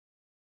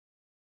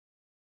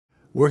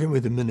Working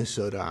with the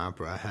Minnesota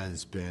Opera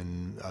has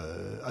been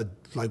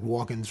like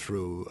walking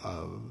through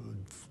a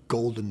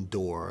golden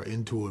door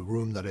into a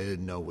room that I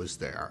didn't know was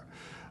there.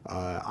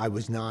 I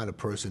was not a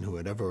person who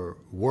had ever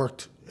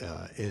worked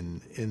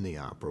in the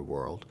opera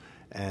world,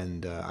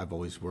 and I've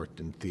always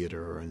worked in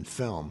theater and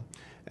film,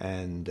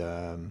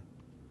 and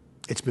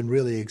it's been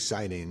really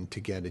exciting to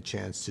get a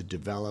chance to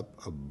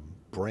develop a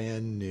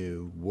brand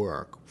new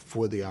work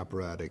for the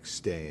operatic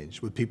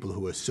stage with people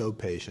who are so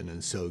patient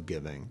and so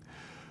giving.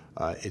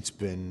 It's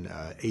been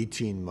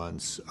 18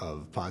 months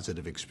of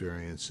positive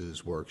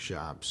experiences,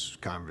 workshops,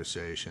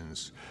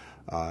 conversations,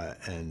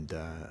 and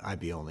I'd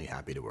be only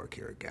happy to work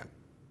here again.